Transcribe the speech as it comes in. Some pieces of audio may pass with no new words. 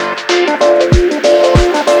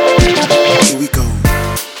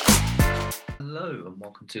and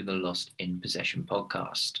welcome to the Lost in Possession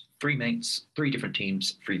podcast. Three mates, three different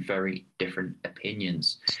teams, three very different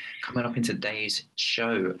opinions. Coming up in today's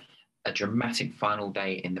show, a dramatic final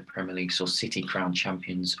day in the Premier League saw City crowned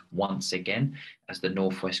champions once again as the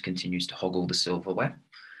Northwest continues to hoggle the silverware.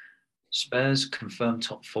 Spurs confirmed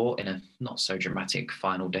top four in a not so dramatic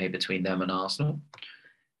final day between them and Arsenal.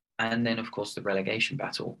 And then, of course, the relegation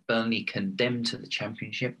battle. Burnley condemned to the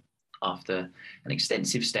Championship after an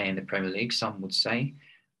extensive stay in the Premier League, some would say.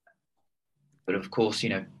 But of course,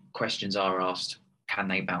 questions are asked, can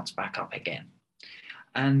they bounce back up again?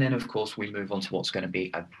 And then, of course, we move on to what's going to be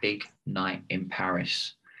a big night in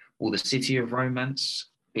Paris. Will the city of romance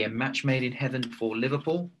be a match made in heaven for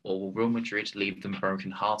Liverpool, or will Real Madrid leave them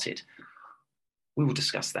broken-hearted? We will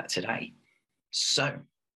discuss that today. So,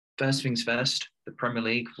 first things first, the Premier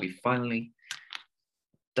League, we finally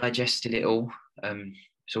digested it all.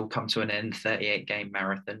 It's all come to an end. 38-game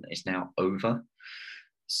marathon is now over.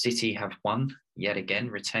 City have won yet again,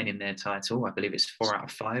 retaining their title. I believe it's 4 out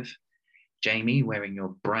of 5. Jamie, wearing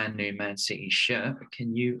your brand new Man City shirt,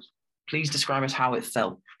 can you please describe us how it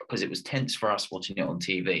felt? Because it was tense for us watching it on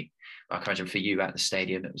TV. I can imagine for you at the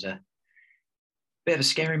stadium, it was a bit of a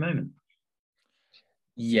scary moment.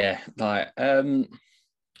 Yeah,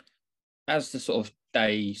 as the sort of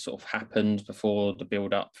day sort of happened before the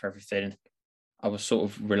build-up for everything, I was sort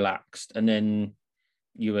of relaxed, and then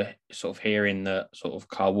you were sort of hearing that sort of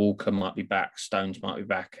Kyle Walker might be back, Stones might be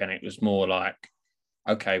back, and it was more like,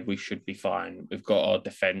 okay, we should be fine. We've got our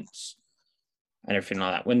defence and everything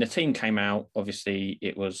like that. When the team came out, obviously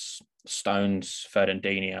it was Stones,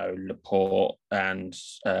 Fernandinho, Laporte, and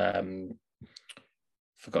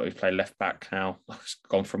forgot who played left back now. It's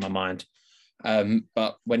gone from my mind.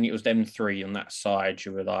 But when it was them three on that side,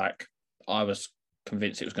 you were like, I was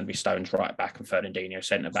convinced it was going to be Stones right back and Fernandinho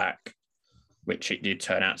centre back, which it did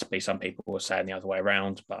turn out to be. Some people were saying the other way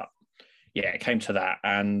around, but yeah, it came to that,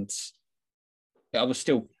 and you're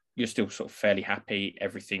still sort of fairly happy.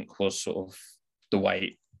 Everything was sort of the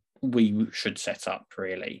way we should set up,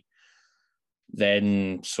 really.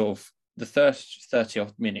 Then sort of the first 30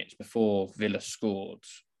 odd minutes before Villa scored,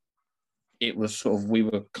 it was sort of, we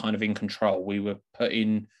were kind of in control. We were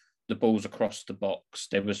putting the balls across the box.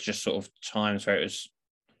 There was just sort of times where it was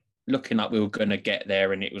looking like we were going to get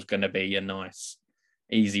there and it was going to be a nice,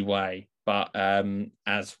 easy way. But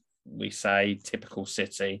as we say, typical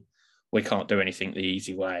City, we can't do anything the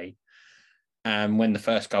easy way. And when the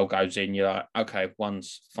first goal goes in, you're like, okay,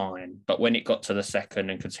 one's fine. But when it got to the second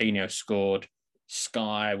and Coutinho scored,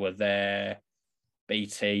 Sky were there,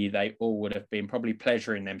 BT, they all would have been probably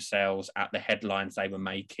pleasuring themselves at the headlines they were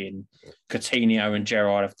making. Coutinho and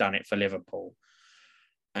Gerrard have done it for Liverpool.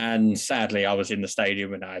 And sadly, I was in the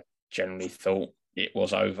stadium and I generally thought it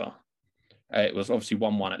was over. It was obviously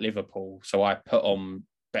 1-1 at Liverpool. So I put on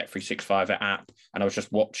Bet365 app and I was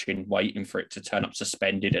just watching, waiting for it to turn up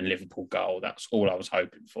suspended and Liverpool goal. That's all I was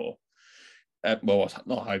hoping for. Well,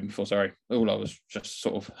 not hoping for, sorry. All I was just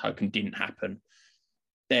sort of hoping didn't happen.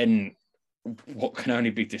 Then what can only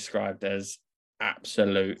be described as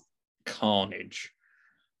absolute carnage.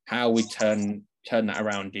 How we turn that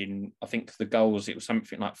around in, I think the goals, it was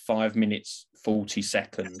something like 5 minutes, 40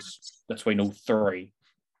 seconds between all three,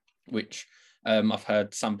 which I've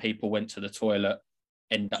heard some people went to the toilet,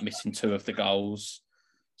 end up missing 2 of the goals.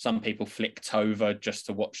 Some people flicked over just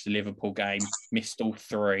to watch the Liverpool game, missed all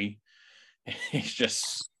 3. It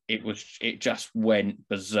just went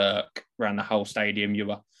berserk around the whole stadium. You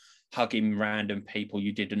were hugging random people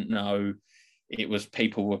you didn't know. It was,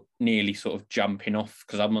 people were nearly sort of jumping off,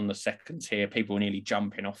 because I'm on the second tier. People were nearly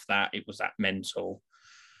jumping off that. It was that mental.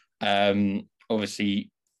 Obviously,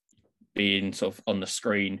 being sort of on the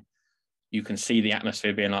screen, you can see the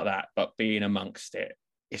atmosphere being like that, but being amongst it,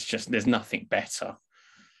 it's just, there's nothing better.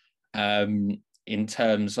 In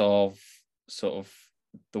terms of sort of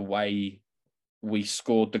the way we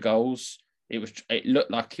scored the goals, it looked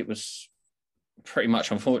like it was pretty much,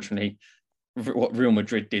 unfortunately, what Real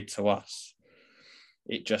Madrid did to us.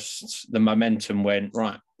 It just, the momentum went,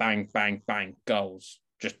 right, bang, bang, bang, goals,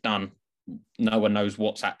 just done. No one knows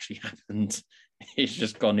what's actually happened. It's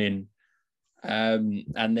just gone in. And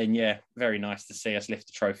then, yeah, very nice to see us lift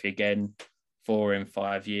the trophy again, 4 in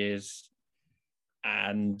 5 years.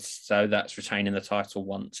 And so that's retaining the title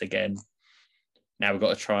once again. Now we've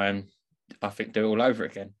got to try and, I think, do it all over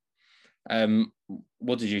again.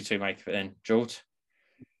 What did you two make of it then, George?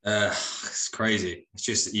 It's crazy. It's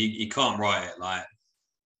just, you can't write it. Like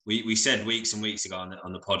we said weeks and weeks ago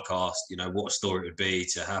on the podcast, what a story it would be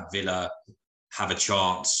to have Villa have a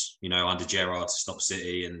chance, under Gerrard to stop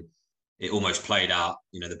City, and it almost played out,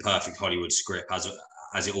 the perfect Hollywood script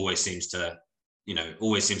as it always seems to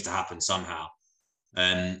always seems to happen somehow.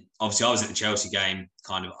 Obviously, I was at the Chelsea game,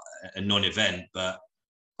 kind of a non-event, but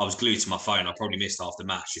I was glued to my phone. I probably missed half the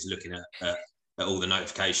match just looking at all the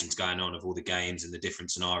notifications going on of all the games and the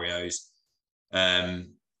different scenarios. What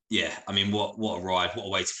a ride! What a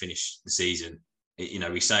way to finish the season.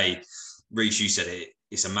 We say, Reece, you said it.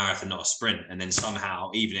 It's a marathon, not a sprint, and then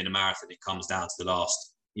somehow, even in a marathon, it comes down to the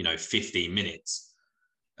last 15 minutes.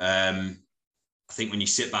 I think when you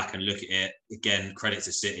sit back and look at it, again, credit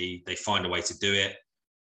to City, they find a way to do it.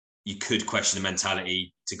 You could question the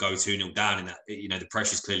mentality to go 2-0 down in that, the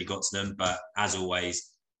pressure's clearly got to them, but as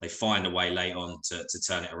always, they find a way late on to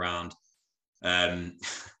turn it around.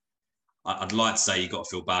 I'd like to say you got to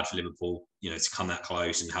feel bad for Liverpool, to come that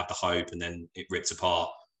close and have the hope and then it ripped apart.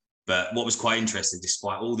 But what was quite interesting,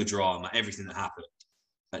 despite all the drama, everything that happened,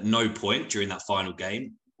 at no point during that final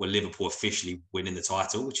game were Liverpool officially winning the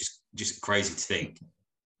title, which is just crazy to think.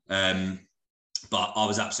 But I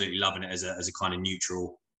was absolutely loving it as a kind of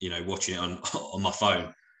neutral, watching it on my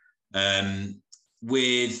phone.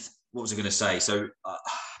 What was I going to say? So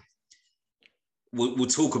we'll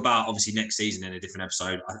talk about obviously next season in a different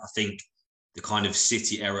episode. I think the kind of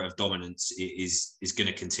City era of dominance is going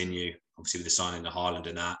to continue, obviously with the signing of Haaland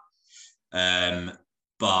and that.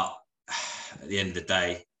 But at the end of the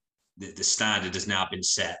day, the standard has now been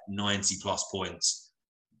set 90 plus points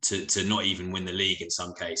to not even win the league in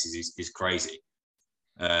some cases is crazy.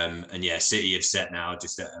 City have set now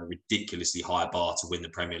just a ridiculously high bar to win the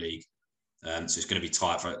Premier League. So it's going to be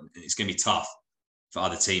tight. It's going to be tough for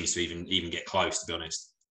other teams to even get close, to be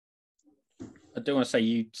honest. I do want to say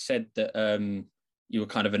you said that you were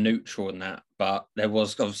kind of a neutral in that, but there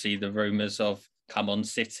was obviously the rumours of come on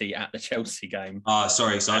City at the Chelsea game.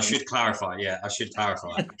 Sorry. So I should clarify. Yeah, I should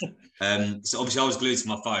clarify. So obviously I was glued to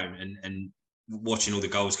my phone and watching all the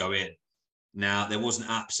goals go in. Now, there was an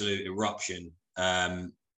absolute eruption,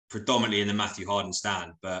 predominantly in the Matthew Harden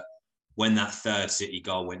stand, but when that third City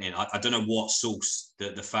goal went in, I don't know what source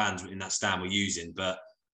the fans in that stand were using, but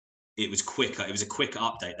it was quicker. It was a quicker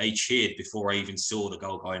update. They cheered before I even saw the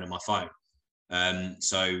goal going on my phone.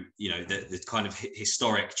 The kind of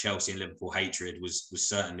historic Chelsea and Liverpool hatred was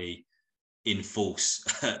certainly in force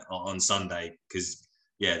on Sunday because,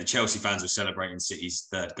 the Chelsea fans were celebrating City's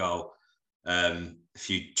third goal. A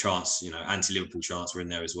few chants, anti-Liverpool chants were in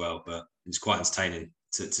there as well, but it was quite entertaining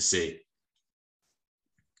to see.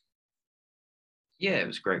 Yeah, it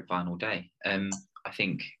was a great final day. I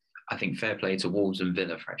think fair play to Wolves and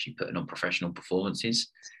Villa for actually putting on professional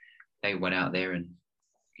performances. They went out there and,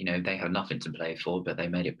 they had nothing to play for, but they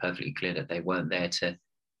made it perfectly clear that they weren't there to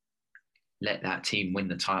let that team win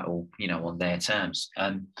the title, on their terms.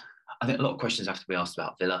 I think a lot of questions have to be asked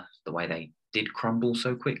about Villa, the way they did crumble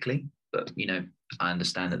so quickly. But, I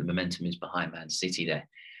understand that the momentum is behind Man City there.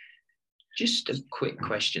 Just a quick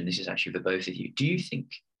question. This is actually for both of you. Do you think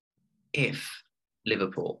if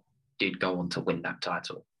Liverpool did go on to win that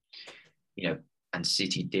title, and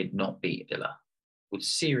City did not beat Villa, would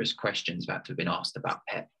serious questions have to have been asked about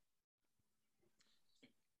Pep?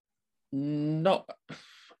 Not,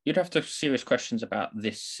 you'd have to have serious questions about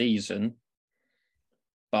this season,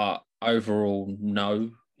 but overall,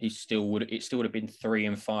 no. It still would have been 3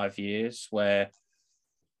 and 5 years where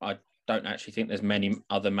I don't actually think there's many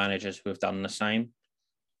other managers who have done the same,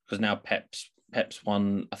 because now Pep's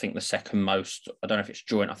won, I think, the second most. I don't know if it's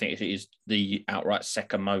joint. I think it is the outright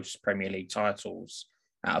second most Premier League titles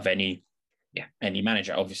out of any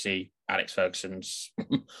manager. Obviously, Alex Ferguson's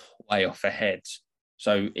way off ahead.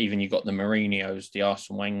 So even you got the Mourinho's, the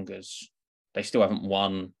Arsene Wenger's, they still haven't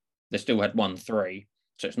won. They still had won 3.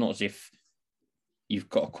 So it's not as if you've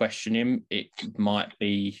got to question him. It might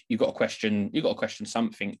be you've got to question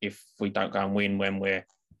something if we don't go and win when we're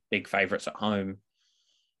big favourites at home.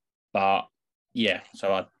 But yeah,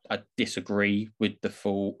 so I disagree with the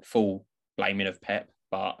full blaming of Pep,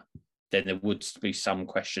 but then there would be some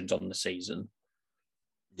questions on the season.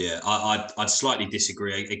 Yeah, I'd slightly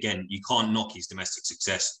disagree. Again, you can't knock his domestic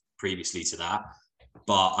success previously to that,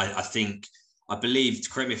 but I believe,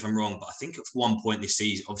 correct me if I'm wrong, but I think at one point this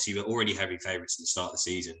season, obviously we're already heavy favourites at the start of the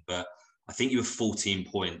season, but I think you were 14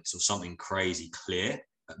 points or something crazy clear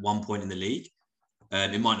at one point in the league.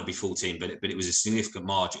 It might not be 14, but it was a significant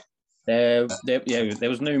margin. There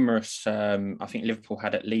was numerous. I think Liverpool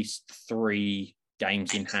had at least 3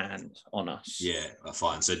 games in hand on us. Yeah,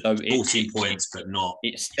 fine. So 14 points, but not.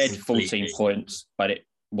 It said 14 points, but it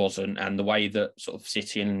wasn't. And the way that sort of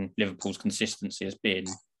City and Liverpool's consistency has been,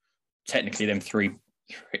 technically them three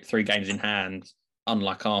games in hand,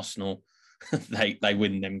 unlike Arsenal, they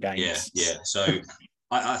win them games. Yeah. So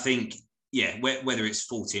I think, whether it's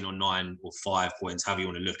 14 or 9 or 5 points, however you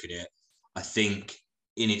want to look at it, I think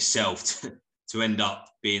in itself, to end up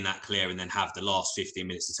being that clear and then have the last 15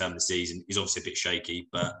 minutes to determine the season is obviously a bit shaky.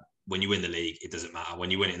 But when you win the league, it doesn't matter. When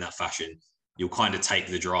you win it in that fashion, you'll kind of take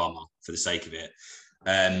the drama for the sake of it.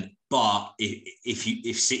 But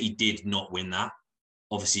if City did not win that,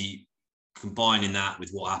 obviously combining that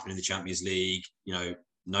with what happened in the Champions League,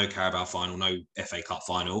 no Carabao final, no FA Cup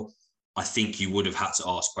final, I think you would have had to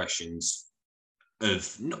ask questions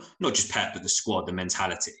of not just Pep, but the squad, the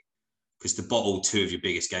mentality. Because to bottle two of your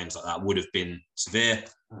biggest games like that would have been severe.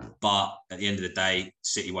 But at the end of the day,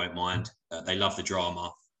 City won't mind. They love the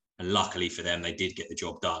drama. And luckily for them, they did get the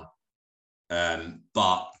job done.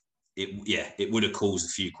 But it would have caused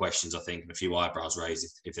a few questions, I think, and a few eyebrows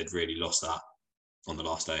raised if they'd really lost that on the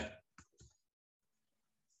last day.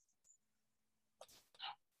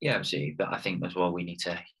 Yeah, absolutely. But I think as well, we need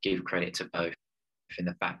to give credit to both in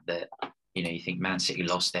the fact that, you think Man City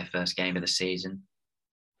lost their first game of the season.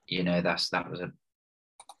 They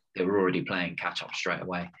were already playing catch up straight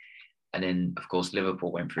away. And then, of course,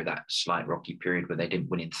 Liverpool went through that slight rocky period where they didn't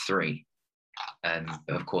win in 3. But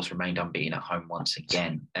of course, remained unbeaten at home once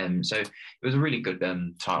again. So it was a really good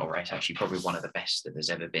title race, actually, probably one of the best that there's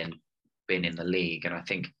ever been in the league. And I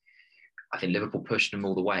think Liverpool pushed them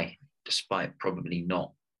all the way, despite probably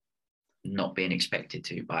not being expected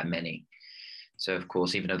to by many. So, of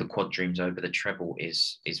course, even though the quad dreams over the treble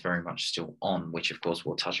is very much still on, which, of course,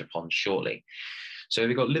 we'll touch upon shortly. So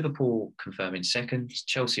we've got Liverpool confirming second,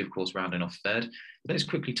 Chelsea, of course, rounding off third. Let's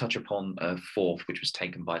quickly touch upon fourth, which was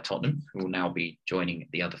taken by Tottenham, who will now be joining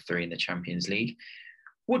the other 3 in the Champions League.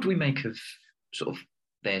 What do we make of sort of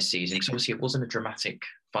their season? Because obviously it wasn't a dramatic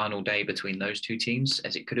final day between those 2 teams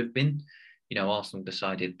as it could have been. Arsenal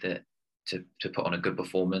decided that to put on a good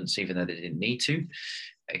performance, even though they didn't need to,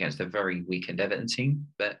 against a very weakened Everton team.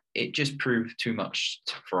 But it just proved too much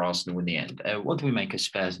for Arsenal in the end. What do we make of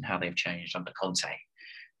Spurs and how they've changed under Conte?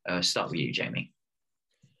 Start with you, Jamie.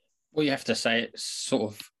 Well, you have to say it's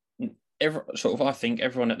I think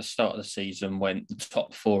everyone at the start of the season went the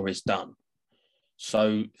top 4 is done.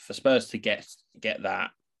 So for Spurs to get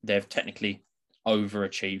that, they've technically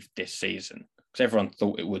overachieved this season because everyone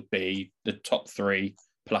thought it would be the top 3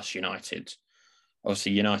 plus United.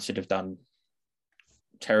 Obviously, United have done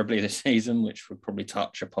terribly this season, which we'll probably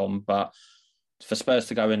touch upon. But for Spurs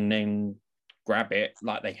to go and then grab it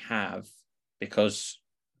like they have, because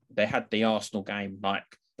they had the Arsenal game, like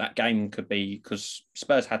that game could be because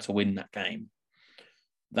Spurs had to win that game.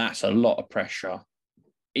 That's a lot of pressure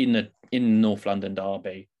in the North London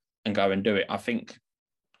derby and go and do it. I think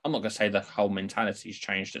I'm not going to say the whole mentality's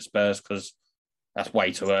changed at Spurs because that's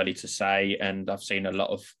way too early to say. And I've seen a lot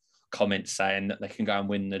of comments saying that they can go and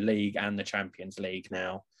win the league and the Champions League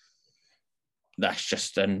now. That's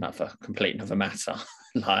just complete another matter.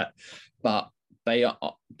 But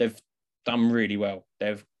they've done really well.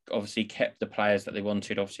 They've obviously kept the players that they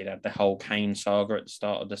wanted. Obviously, they had the whole Kane saga at the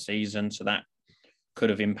start of the season, so that could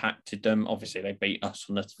have impacted them. Obviously, they beat us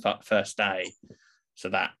on the first day, so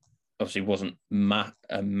that obviously wasn't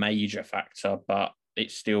a major factor, but it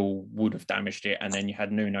still would have damaged it. And then you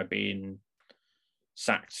had Nuno being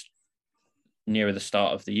sacked nearer the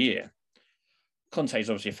start of the year. Conte is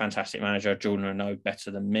obviously a fantastic manager. Jordan will know better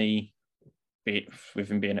than me, with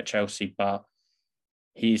him being at Chelsea, but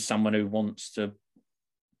he's someone who wants to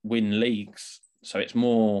win leagues. So it's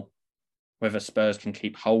more whether Spurs can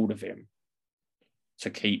keep hold of him to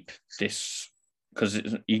keep this, because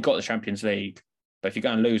you got the Champions League, but if you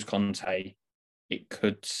go and lose Conte, it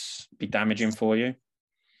could be damaging for you,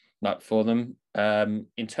 for them.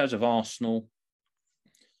 In terms of Arsenal,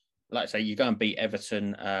 like I say, you go and beat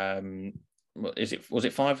Everton. Was it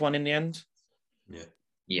 5-1 in the end?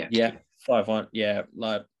 Yeah, 5-1. Yeah,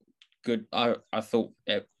 good. I thought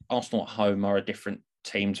Arsenal at home are a different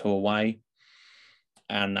team to away,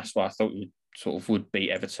 and that's why I thought you sort of would beat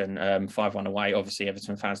Everton 5-1 away. Obviously,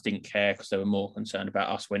 Everton fans didn't care because they were more concerned about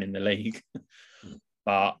us winning the league.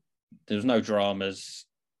 But there was no dramas.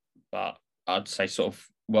 But I'd say sort of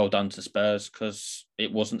well done to Spurs because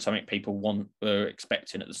it wasn't something people were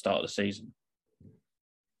expecting at the start of the season.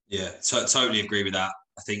 Yeah, so I totally agree with that.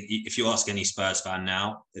 I think if you ask any Spurs fan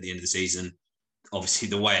now at the end of the season, obviously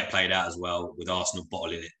the way it played out as well, with Arsenal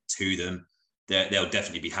bottling it to them, they'll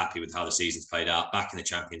definitely be happy with how the season's played out. Back in the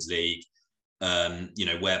Champions League,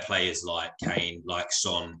 where players like Kane, like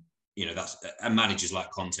Son, and managers like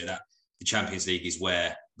Conte, that the Champions League is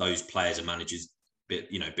where those players and managers,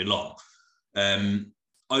 belong.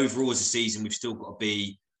 Overall, as a season, we've still got to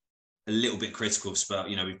be a little bit critical of Spurs.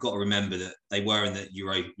 We've got to remember that they were in the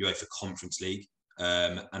UEFA Conference League,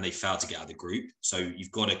 and they failed to get out of the group. So you've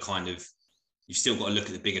still got to look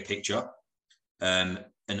at the bigger picture. And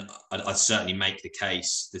I'd certainly make the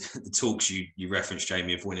case, the talks you referenced,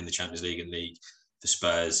 Jamie, of winning the Champions League and League for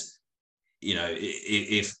Spurs, you know,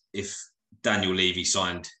 if Daniel Levy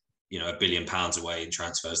signed, you know, £1 billion away in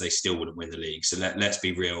transfers, they still wouldn't win the league. So let's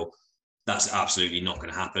be real, that's absolutely not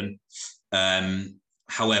going to happen.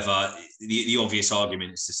 However, the obvious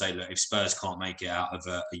argument is to say, look, if Spurs can't make it out of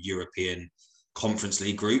a European Conference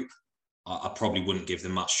League group, I probably wouldn't give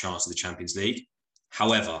them much chance of the Champions League.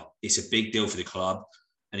 However, it's a big deal for the club.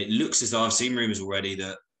 And it looks as though I've seen rumours already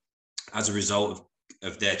that as a result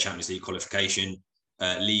of their Champions League qualification,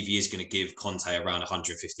 Levy is going to give Conte around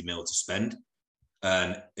 150 mil to spend.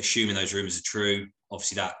 Assuming those rumours are true,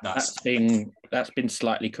 obviously that's been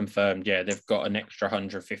slightly confirmed. Yeah, they've got an extra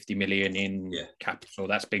 150 million in capital.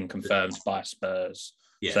 That's been confirmed by Spurs.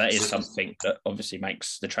 Yeah, so that is something that obviously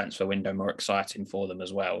makes the transfer window more exciting for them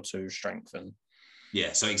as well to strengthen.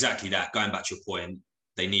 Yeah, so exactly that. Going back to your point,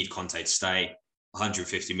 they need Conte to stay.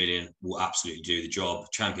 150 million will absolutely do the job.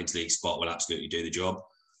 Champions League spot will absolutely do the job.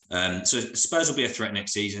 So Spurs will be a threat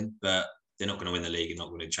next season, but they're not going to win the league and not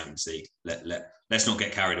going to win the Champions League. Let's not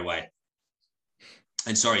get carried away.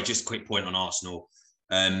 And sorry, just a quick point on Arsenal.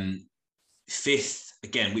 Fifth,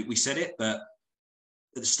 again, we said it, but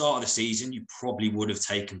at the start of the season, you probably would have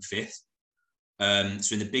taken fifth.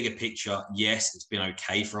 So in the bigger picture, yes, it's been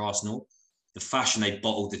okay for Arsenal. The fashion they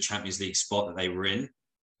bottled the Champions League spot that they were in,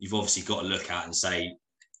 you've obviously got to look at and say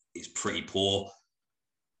it's pretty poor.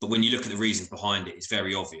 But when you look at the reasons behind it, it's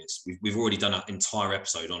very obvious. We've already done an entire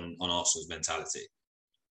episode on Arsenal's mentality.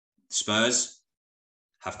 Spurs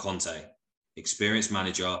have Conte, experienced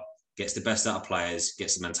manager, gets the best out of players,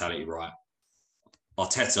 gets the mentality right.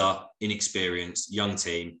 Arteta, inexperienced, young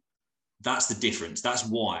team. That's the difference. That's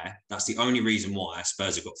the only reason why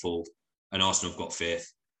Spurs have got fourth and Arsenal have got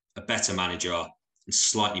fifth. A better manager and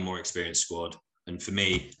slightly more experienced squad. And for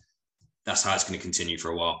me, that's how it's going to continue for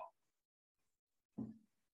a while.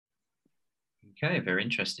 Okay, very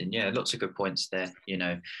interesting. Yeah, lots of good points there. You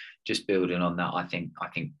know, just building on that, I think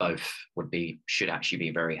both should actually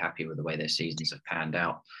be very happy with the way their seasons have panned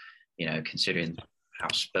out. You know, considering how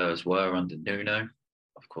Spurs were under Nuno.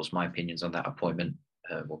 Of course, my opinions on that appointment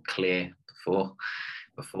were clear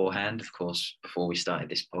beforehand. Of course, before we started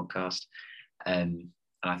this podcast, and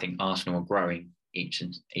I think Arsenal are growing each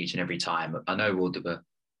and every time. I know we'll do a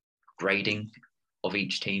grading of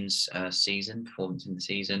each team's performance in the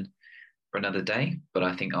season for another day, but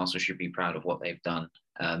I think Arsenal should be proud of what they've done.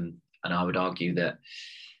 And I would argue that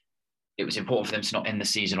it was important for them to not end the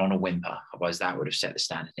season on a whimper, otherwise that would have set the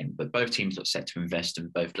standard in. But both teams look set to invest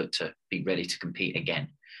and both look to be ready to compete again.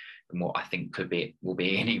 And what I think will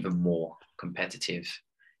be an even more competitive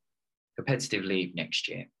league next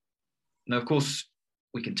year. Now, of course,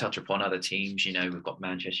 we can touch upon other teams. You know, we've got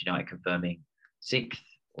Manchester United confirming 6th,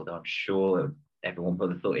 although I'm sure everyone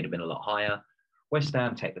would have thought it'd have been a lot higher. West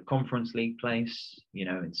Ham take the Conference League place, you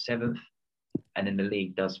know, in 7th. And then the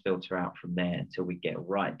league does filter out from there until we get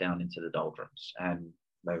right down into the doldrums. And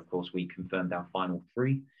of course, we confirmed our final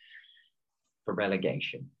 3 for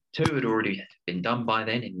relegation. 2 had already been done by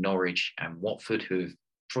then in Norwich and Watford, who have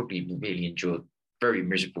probably really endured very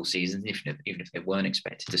miserable seasons, even if they weren't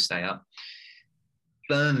expected to stay up.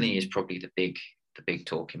 Burnley is probably the big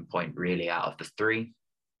talking point, really, out of the 3.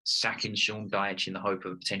 Sacking Sean Dyche in the hope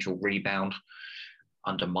of a potential rebound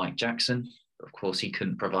under Mike Jackson. Of course, he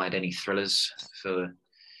couldn't provide any thrillers for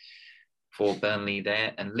Burnley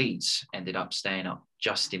there. And Leeds ended up staying up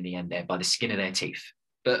just in the end there by the skin of their teeth.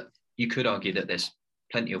 But you could argue that there's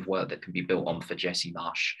plenty of work that can be built on for Jesse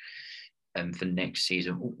Marsh for next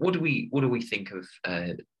season. What do we think of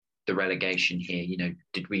the relegation here? You know,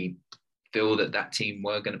 did we feel that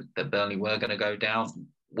Burnley were going to go down?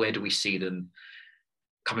 Where do we see them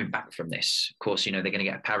coming back from this? Of course, you know, they're going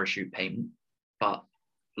to get a parachute payment, but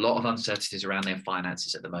a lot of uncertainties around their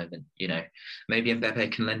finances at the moment. You know, maybe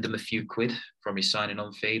Mbappe can lend them a few quid from his signing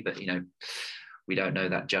on fee, but, you know, we don't know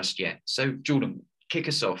that just yet. So, Jordan, kick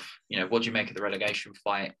us off. You know, what do you make of the relegation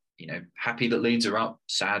fight? You know, happy that Leeds are up,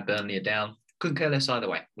 sad Burnley are down. Couldn't care less either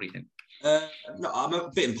way. What do you think? No, I'm a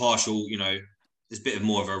bit impartial. You know, there's a bit of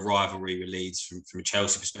more of a rivalry with Leeds from a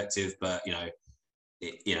Chelsea perspective, but, you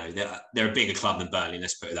know, they're a bigger club than Burnley,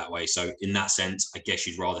 let's put it that way. So in that sense, I guess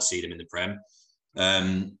you'd rather see them in the Prem.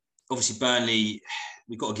 Obviously, Burnley,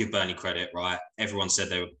 we've got to give Burnley credit, right? Everyone said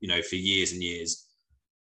they were, you know, for years and years.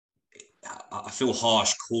 I feel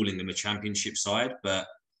harsh calling them a championship side, but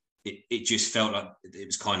it just felt like it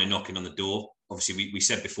was kind of knocking on the door. Obviously, we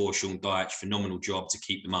said before, Sean Dyche, phenomenal job to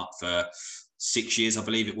keep them up for 6 years, I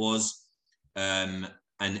believe it was. And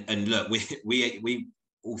look, we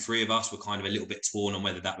all 3 of us were kind of a little bit torn on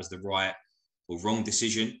whether that was the right or wrong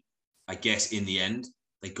decision. I guess in the end,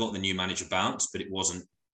 they got the new manager bounce, but it wasn't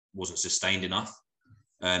sustained enough.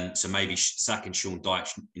 So maybe sacking Sean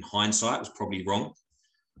Dyche in hindsight was probably wrong.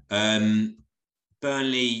 Burnley,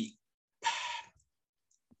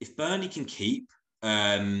 if Burnley can keep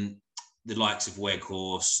the likes of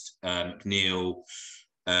Weghorst, McNeil,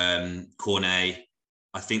 Cornet,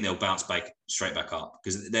 I think they'll bounce back straight back up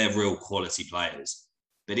because they're real quality players.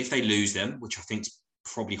 But if they lose them, which I think is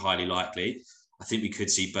probably highly likely, I think we could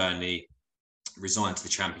see Burnley resign to the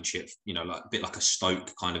Championship, like a bit like a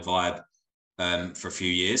Stoke kind of vibe for a few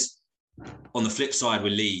years. On the flip side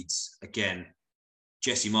with Leeds, again,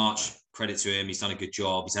 Jesse March, credit to him, he's done a good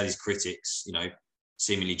job. He's had his critics,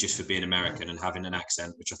 seemingly just for being American and having an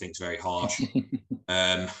accent, which I think is very harsh.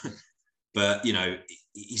 But,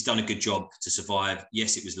 he's done a good job to survive.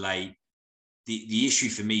 Yes, it was late. The issue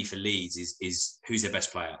for me for Leeds is who's their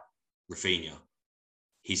best player? Rafinha.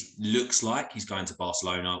 He looks like he's going to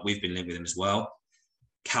Barcelona. We've been linked with him as well.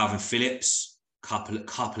 Calvin Phillips, couple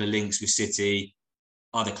of links with City.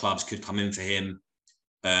 Other clubs could come in for him.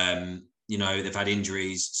 They've had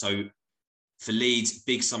injuries. So for Leeds,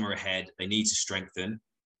 big summer ahead. They need to strengthen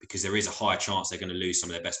because there is a high chance they're going to lose some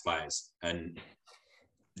of their best players. And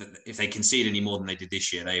if they concede any more than they did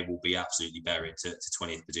this year, they will be absolutely buried to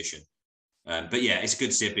 20th position. But yeah, it's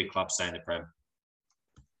good to see a big club stay in the Prem.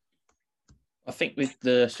 I think with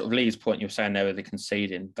the sort of Leeds point you were saying there with the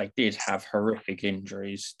conceding, they did have horrific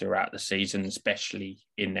injuries throughout the season, especially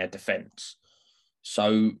in their defence.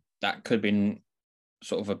 So that could have been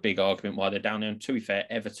sort of a big argument why they're down there. And to be fair,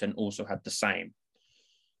 Everton also had the same.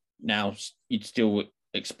 Now, you'd still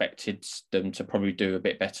expected them to probably do a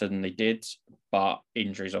bit better than they did, but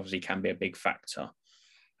injuries obviously can be a big factor.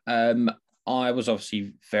 I was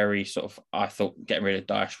obviously I thought getting rid of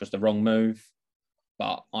Dyche was the wrong move,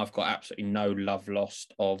 but I've got absolutely no love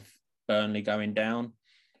lost of Burnley going down.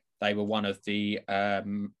 They were one of the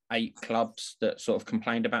 8 clubs that sort of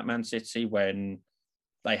complained about Man City when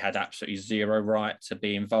they had absolutely zero right to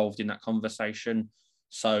be involved in that conversation.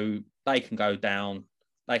 So they can go down,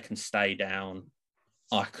 they can stay down.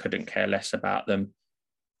 I couldn't care less about them.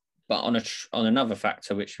 But on another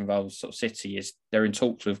factor which involves sort of City is they're in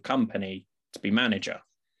talks with Company to be manager.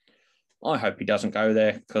 I hope he doesn't go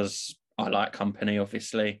there because I like Company,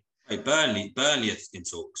 obviously. Hey, Burnley are in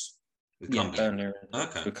talks with Company. Burnley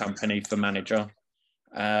with Company for manager.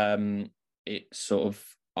 It's sort of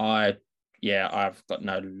I've got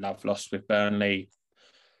no love lost with Burnley.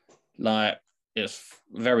 Like, it's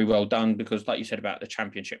very well done because, like you said about the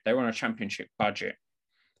Championship, they were on a Championship budget.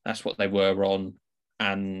 That's what they were on.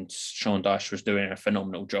 And Sean Dyche was doing a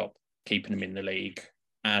phenomenal job keeping them in the league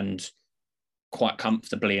and quite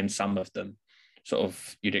comfortably in some of them. Sort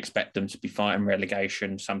of, you'd expect them to be fighting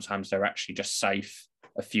relegation. Sometimes they're actually just safe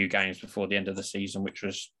a few games before the end of the season, which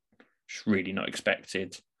was really not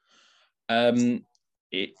expected.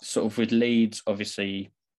 It sort of with Leeds,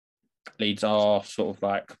 obviously, Leeds are sort of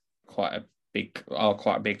like quite a big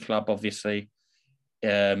club, obviously.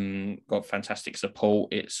 Got fantastic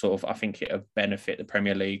support. It's sort of, I think it'll benefit the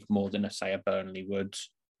Premier League more than, say, a Burnley would.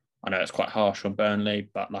 I know it's quite harsh on Burnley,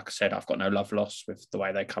 but like I said, I've got no love lost with the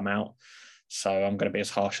way they come out. So I'm going to be as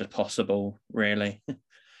harsh as possible, really.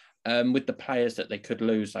 With the players that they could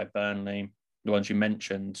lose, like Burnley, the ones you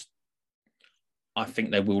mentioned, I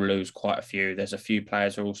think they will lose quite a few. There's a few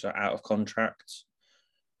players who are also out of contract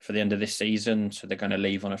for the end of this season, so they're going to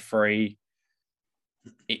leave on a free.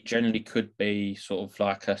 It generally could be sort of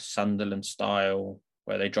like a Sunderland style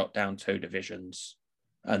where they drop down 2 divisions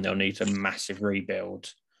and they'll need a massive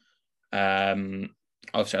rebuild.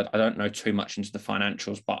 Obviously, I don't know too much into the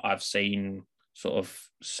financials, but I've seen sort of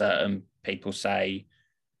certain people say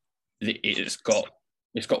that it's got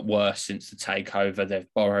worse since the takeover.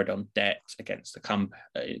 They've borrowed on debt against the club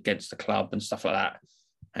and stuff like that.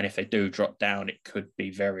 And if they do drop down, it could be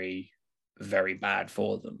very, very bad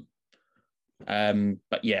for them.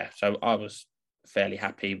 But yeah, so I was fairly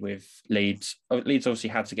happy with Leeds. Leeds obviously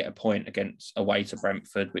had to get a point away to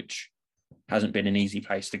Brentford, which hasn't been an easy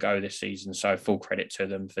place to go this season. So full credit to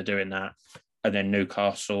them for doing that. And then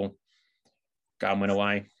Newcastle go and win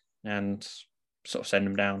away and sort of send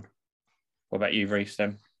them down. What about you, Reece,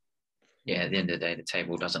 then? Yeah, at the end of the day, the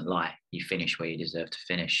table doesn't lie. You finish where you deserve to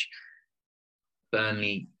finish.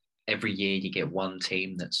 Burnley, every year you get one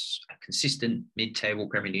team that's a consistent mid-table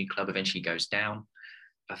Premier League club eventually goes down.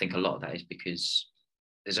 I think a lot of that is because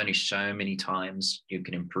there's only so many times you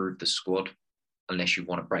can improve the squad unless you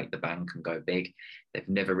want to break the bank and go big. They've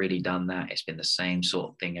never really done that. It's been the same sort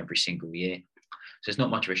of thing every single year. So it's not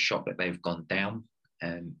much of a shock that they've gone down.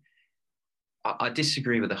 I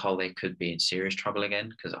disagree with the whole they could be in serious trouble again,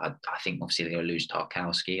 because I think obviously they're going to lose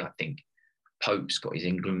Tarkowski. I think Pope's got his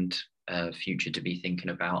England future to be thinking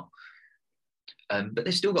about. But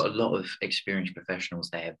they've still got a lot of experienced professionals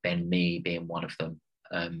there, Ben Mee being one of them,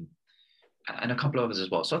 and a couple of others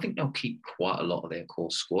as well. So I think they'll keep quite a lot of their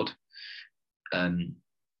core squad. And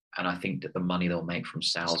I think that the money they'll make from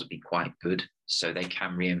sales will be quite good, so they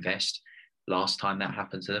can reinvest. Last time that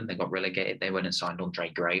happened to them, they got relegated. They went and signed Andre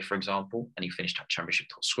Gray, for example, and he finished up Championship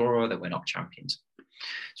top scorer. They went up champions.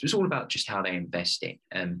 So it's all about just how they invest it.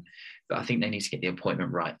 But I think they need to get the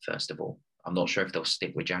appointment right, first of all. I'm not sure if they'll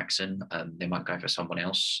stick with Jackson. They might go for someone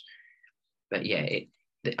else. But yeah,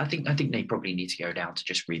 I think they probably need to go down to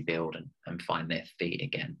just rebuild and find their feet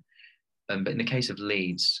again. But in the case of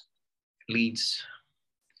Leeds,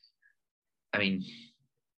 I mean,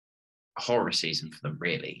 horror season for them,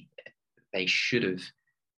 really. They should have.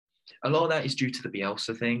 A lot of that is due to the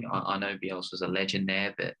Bielsa thing. I know Bielsa's a legend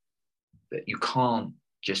there, but you can't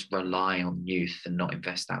just rely on youth and not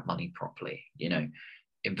invest that money properly. You know,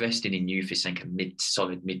 investing in youth is something a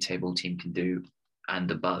solid mid-table team can do and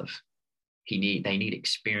above. They need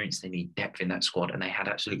experience, they need depth in that squad, and they had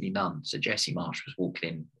absolutely none. So Jesse Marsch was walking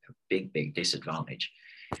in a big disadvantage.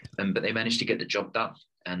 But they managed to get the job done.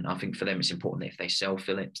 And I think for them, it's important that if they sell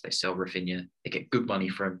Phillips, they sell Rafinha, they get good money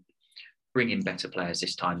for him, bring in better players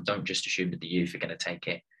this time. Don't just assume that the youth are going to take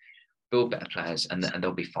it. Build better players, and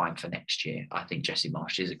they'll be fine for next year. I think Jesse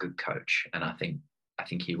Marsch is a good coach, and I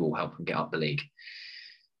think he will help them get up the league.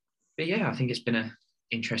 But yeah, I think it's been an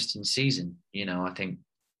interesting season. You know, I think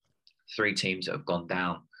 3 teams that have gone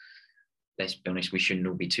down. Let's be honest, we shouldn't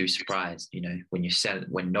all be too surprised. You know,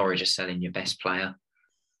 when Norwich are selling your best player,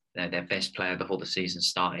 their best player before the season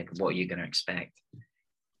started, what are you going to expect?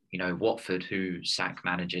 You know, Watford, who sack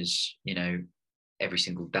managers, you know, every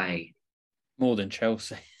single day. More than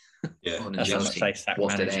Chelsea. Yeah, More than Chelsea.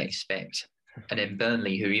 What do they expect? And then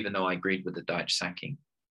Burnley, who, even though I agreed with the Dyche sacking,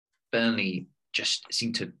 Burnley just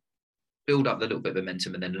seemed to build up a little bit of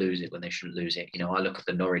momentum and then lose it when they shouldn't lose it. You know, I look at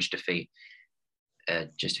the Norwich defeat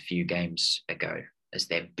just a few games ago as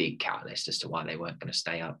their big catalyst as to why they weren't going to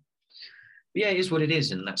stay up. But yeah, it is what it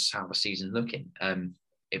is, and that's how the season's looking.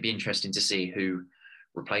 It'd be interesting to see who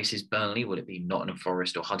replaces Burnley. Would it be Nottingham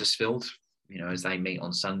Forest or Huddersfield, you know, as they meet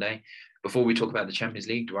on Sunday? Before we talk about the Champions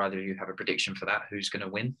League, do either of you have a prediction for that? Who's going to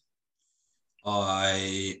win?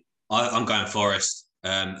 I'm going Forest.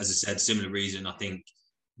 As I said, similar reason. I think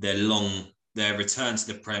their return to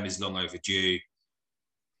the Prem is long overdue.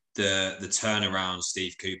 The turnaround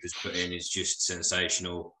Steve Cooper's put in is just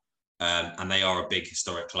sensational. And they are a big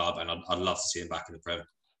historic club, and I'd love to see them back in the Prem.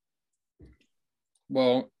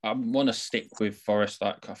 Well, I want to stick with Forest,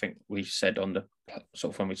 like I think we said on the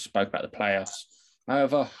sort of when we spoke about the playoffs.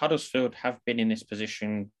 However, Huddersfield have been in this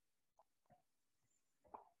position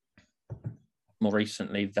more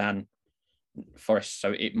recently than Forest,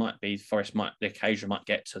 so it might be the occasion might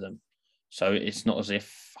get to them. So it's not as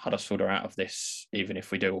if Huddersfield are out of this, even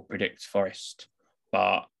if we do predict Forest.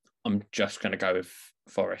 But I'm just going to go with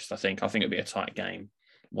Forest. I think it'll be a tight game.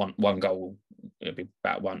 One goal. It'll be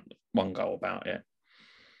about one goal about it.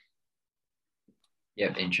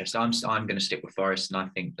 Yeah, interesting. I'm going to stick with Forest, and I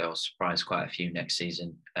think they'll surprise quite a few next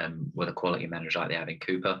season with a quality manager like they have in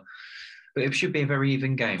Cooper. But it should be a very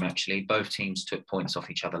even game, actually. Both teams took points off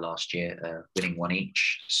each other last year, winning 1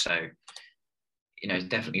 each. So, you know,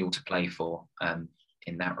 definitely all to play for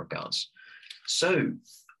in that regards. So,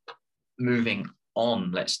 moving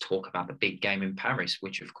on, let's talk about the big game in Paris,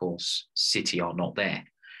 which, of course, City are not there.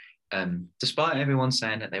 Despite everyone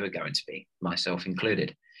saying that they were going to be, myself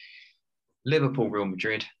included. Liverpool, Real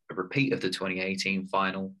Madrid, a repeat of the 2018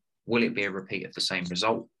 final. Will it be a repeat of the same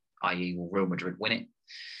result, i.e. will Real Madrid win it?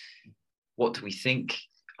 What do we think?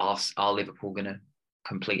 Are Liverpool going to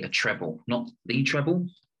complete a treble? Not the treble,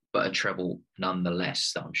 but a treble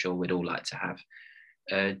nonetheless that I'm sure we'd all like to have.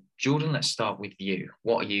 Jordan, let's start with you.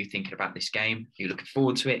 What are you thinking about this game? Are you looking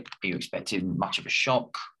forward to it? Are you expecting much of a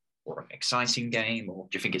shock or an exciting game? Or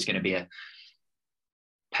do you think it's going to be a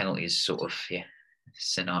penalties sort of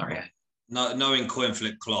scenario? No, knowing coin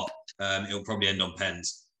flip Klopp, it'll probably end on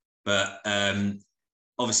pens. But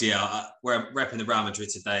obviously, we're repping the Real Madrid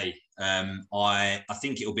today. I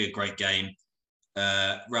think it'll be a great game.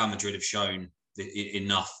 Real Madrid have shown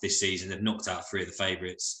enough this season. They've knocked out 3 of the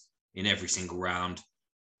favourites in every single round.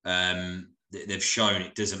 They've shown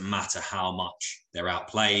it doesn't matter how much they're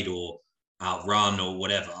outplayed or outrun or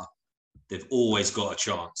whatever. They've always got a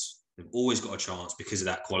chance. They've always got a chance because of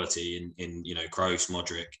that quality in you know, Kroos,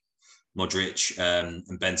 Modric,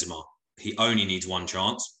 and Benzema. He only needs one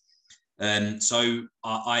chance. So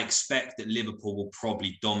I expect that Liverpool will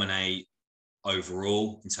probably dominate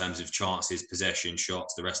overall in terms of chances, possession,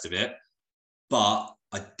 shots, the rest of it. But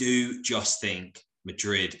I do just think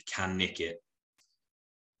Madrid can nick it.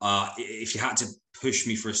 If you had to push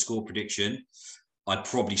me for a score prediction, I'd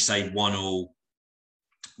probably say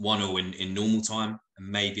 1-1 in normal time, and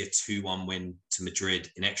maybe a 2-1 win to Madrid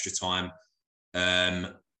in extra time.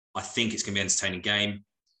 I think it's going to be an entertaining game.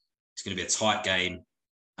 It's going to be a tight game.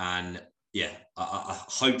 And yeah,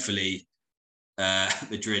 hopefully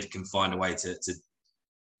Madrid can find a way to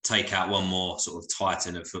take out one more sort of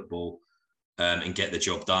titan of football and get the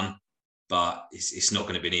job done. But it's not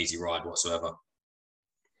going to be an easy ride whatsoever.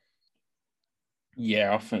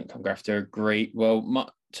 Yeah, I think I'm going to have to agree.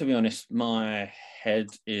 Well, to be honest, my head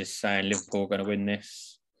is saying Liverpool are going to win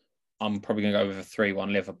this. I'm probably going to go with a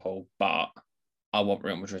 3-1 Liverpool, but I want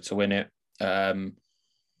Real Madrid to win it. It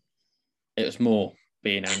was more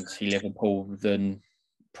being anti-Liverpool than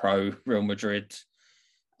pro-Real Madrid.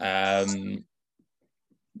 I think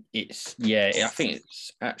it's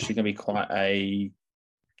actually going to be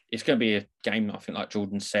it's going to be a game, I think, like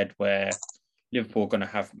Jordan said, where Liverpool are going to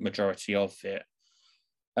have majority of it.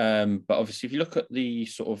 But obviously, if you look at the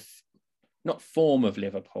sort of, not form of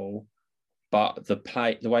Liverpool, but the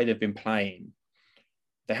way they've been playing,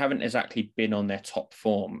 they haven't exactly been on their top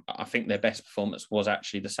form. I think their best performance was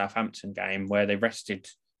actually the Southampton game, where they rested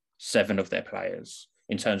 7 of their players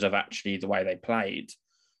in terms of actually the way they played.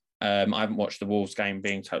 I haven't watched the Wolves game,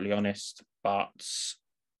 being totally honest, but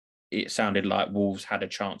it sounded like Wolves had a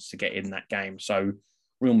chance to get in that game. So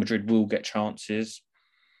Real Madrid will get chances.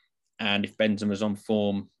 And if Benzema's on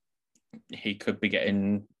form, he could be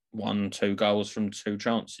getting 1-2 goals from 2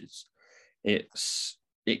 chances. It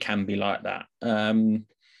can be like that.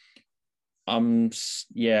 I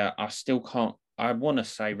still can't. I want to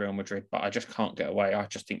say Real Madrid, but I just can't get away. I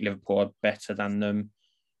just think Liverpool are better than them.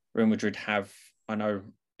 Real Madrid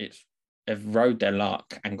they've rode their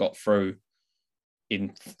luck and got through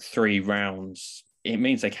in 3 rounds. It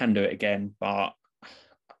means they can do it again, but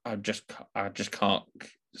I just can't.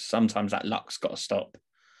 Sometimes that luck's got to stop.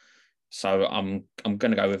 So I'm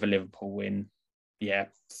going to go with a Liverpool win. Yeah,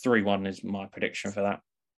 3-1 is my prediction for that.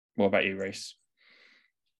 What about you, Reece?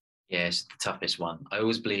 Yeah, it's the toughest one. I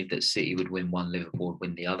always believed that City would win one, Liverpool would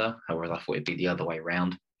win the other. However, I thought it'd be the other way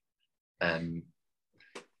around. I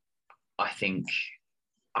think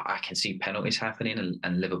I can see penalties happening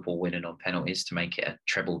and Liverpool winning on penalties to make it a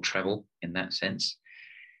treble in that sense.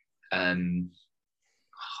 I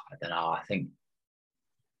don't know. I think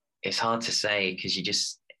it's hard to say because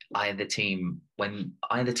when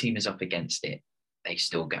either team is up against it, they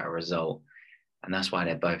still get a result. And that's why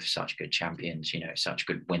they're both such good champions, such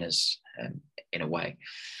good winners in a way.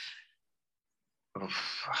 I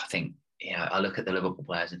think, I look at the Liverpool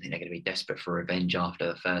players and think they're going to be desperate for revenge after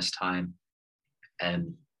the first time.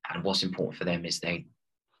 And what's important for them is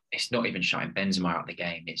it's not even shutting Benzema out of the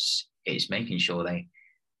game. It's making sure they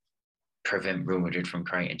prevent Real Madrid from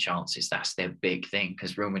creating chances. That's their big thing,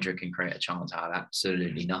 because Real Madrid can create a chance out of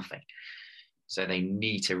absolutely nothing. So they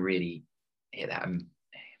need to really hit that. And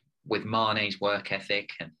with Mane's work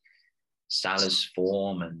ethic and Salah's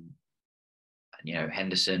form and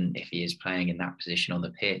Henderson, if he is playing in that position on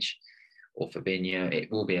the pitch, or Fabinho,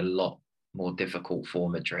 it will be a lot more difficult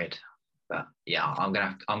for Madrid. But yeah, I'm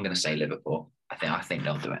gonna say Liverpool. I think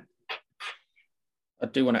they'll do it. I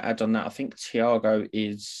do want to add on that. I think Thiago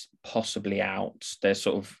is possibly out.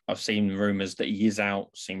 I've seen rumours that he is out,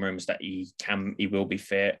 seen rumours that he will be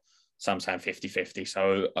fit. Some saying 50-50.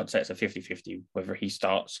 So I'd say it's a 50-50 whether he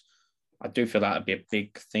starts. I do feel that would be a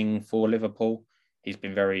big thing for Liverpool. He's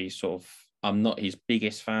been very I'm not his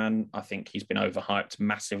biggest fan. I think he's been overhyped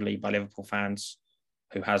massively by Liverpool fans,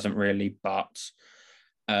 who hasn't really, but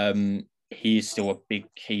he is still a big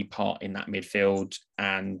key part in that midfield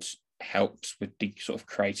and helps with the sort of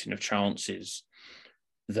creating of chances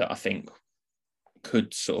that I think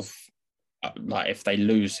could if they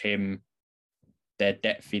lose him, their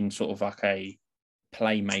depth in sort of like a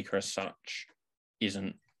playmaker as such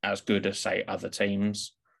isn't as good as, say, other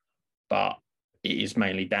teams. But it is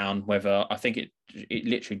mainly down whether, I think it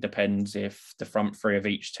literally depends if the front 3 of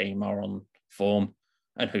each team are on form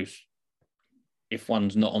and if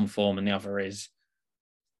one's not on form and the other is,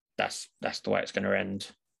 that's the way it's going to end.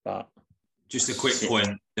 But just a quick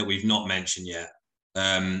point that we've not mentioned yet.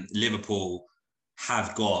 Liverpool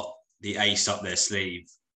have got the ace up their sleeve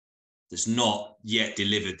that's not yet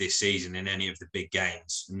delivered this season in any of the big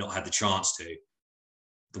games, and not had the chance to.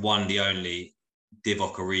 The one, the only,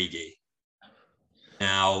 Divock Origi.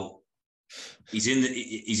 Now, he's in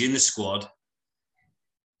the squad.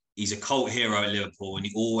 He's a cult hero at Liverpool, and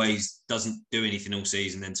he always doesn't do anything all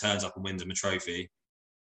season, then turns up and wins him a trophy.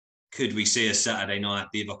 could we see a Saturday night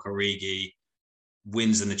Divock Origi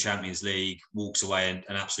wins in the Champions League, walks away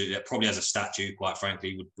and absolutely, probably as a statue, quite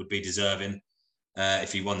frankly, would be deserving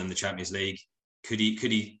if he won them the Champions League. Could he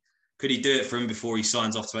do it for him before he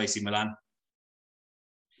signs off to AC Milan?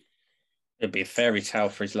 It'd be a fairy tale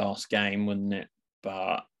for his last game, wouldn't it?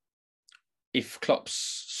 But if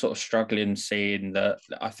Klopp's sort of struggling, seeing that,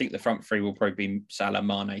 I think the front three will probably be Salah,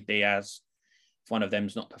 Mane, Diaz. If one of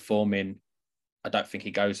them's not performing, I don't think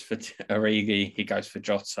he goes for Origi. He goes for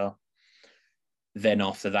Jota. Then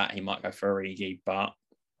after that, he might go for Origi. But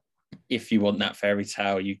if you want that fairy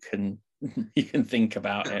tale, you can think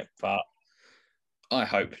about it. But I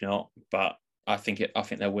hope not. But I think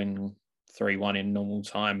they'll win 3-1 in normal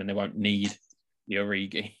time, and they won't need the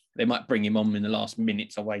Origi. They might bring him on in the last minute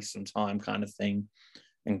to waste some time, kind of thing,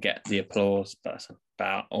 and get the applause. But that's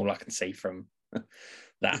about all I can see from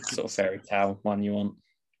that sort of fairy tale one you want.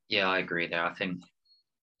 Yeah, I agree there. I'm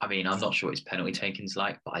not sure what his penalty taking's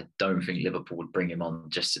like, but I don't think Liverpool would bring him on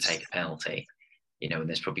just to take a penalty. And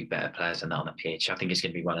there's probably better players than that on the pitch. I think it's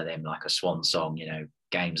going to be one of them, like a swan song,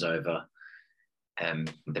 game's over,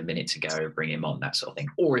 with a minute to go, bring him on, that sort of thing.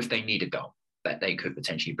 Or if they need a goal, that they could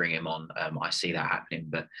potentially bring him on. I see that happening.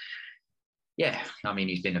 But yeah,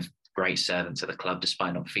 he's been a great servant to the club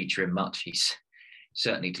despite not featuring much. He's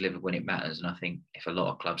certainly delivered when it matters. And I think if a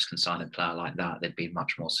lot of clubs can sign a player like that, they'd be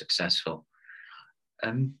much more successful.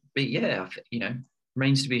 But yeah,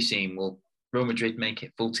 remains to be seen. Will Real Madrid make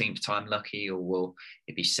it 14th time lucky, or will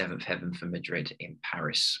it be 7th heaven for Madrid in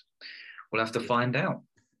Paris? We'll have to find out.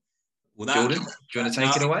 Well, Jordan, do you want to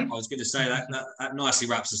take it away? I was going to say that nicely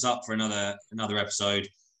wraps us up for another episode.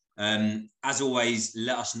 As always,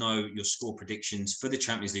 let us know your score predictions for the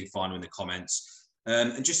Champions League final in the comments.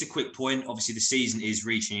 And just a quick point, obviously the season is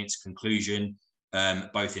reaching its conclusion,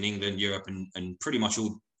 both in England, Europe, and pretty much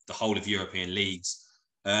the whole of European leagues.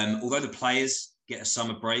 Although the players get a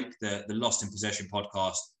summer break, the Lost in Possession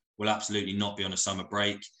podcast will absolutely not be on a summer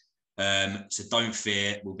break. So don't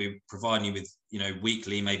fear, we'll be providing you with,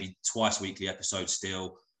 weekly, maybe twice weekly episodes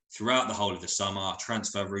still throughout the whole of the summer,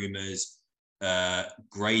 transfer rumours,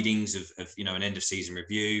 gradings of an end of season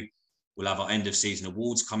review. We'll have our end of season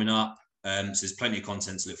awards coming up. So there's plenty of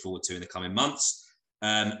content to look forward to in the coming months.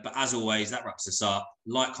 But as always, that wraps us up.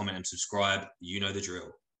 Like, comment and subscribe. You know the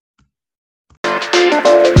drill.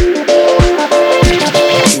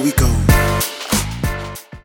 Here we go.